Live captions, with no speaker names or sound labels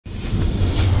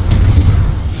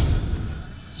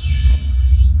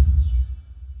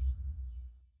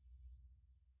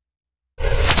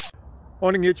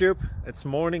Morning YouTube, it's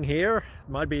morning here. It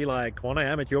might be like 1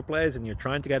 a.m. at your place and you're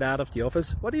trying to get out of the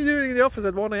office. What are you doing in the office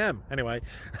at 1 a.m? Anyway,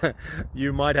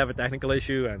 you might have a technical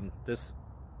issue and this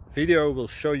video will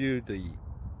show you the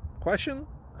question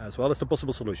as well as the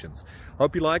possible solutions.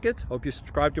 Hope you like it, hope you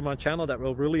subscribe to my channel. That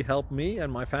will really help me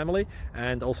and my family,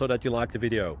 and also that you like the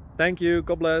video. Thank you,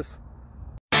 God bless.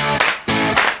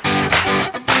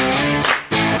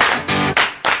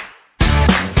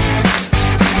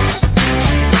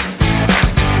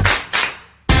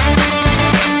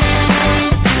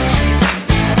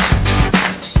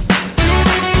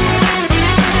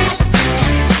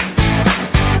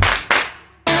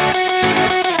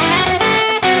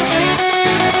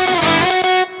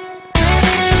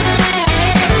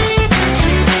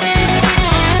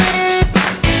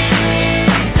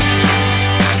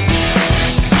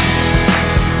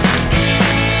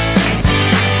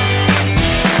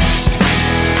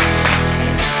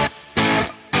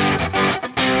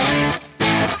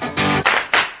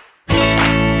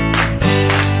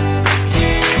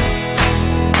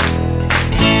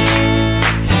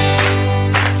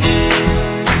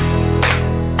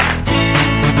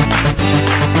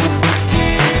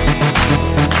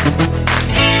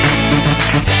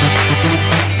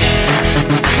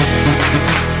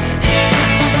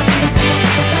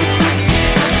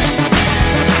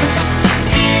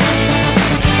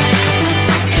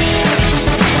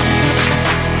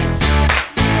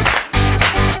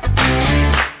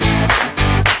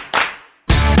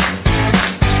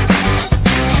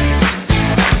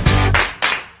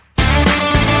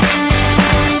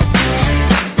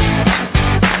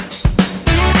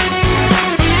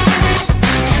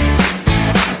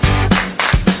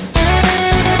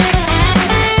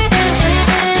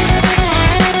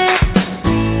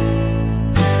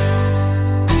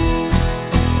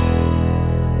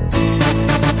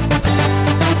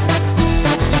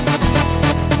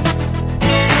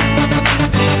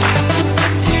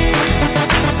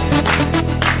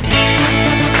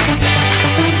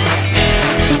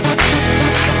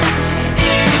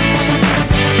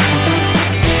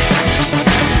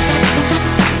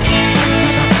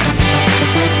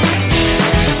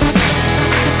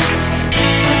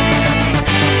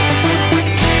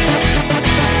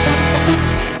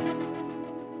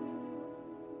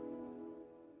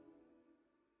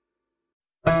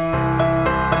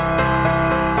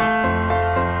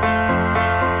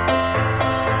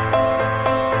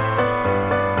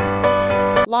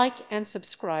 Like and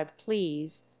subscribe,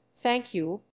 please. Thank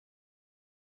you.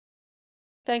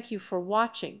 Thank you for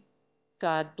watching.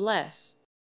 God bless.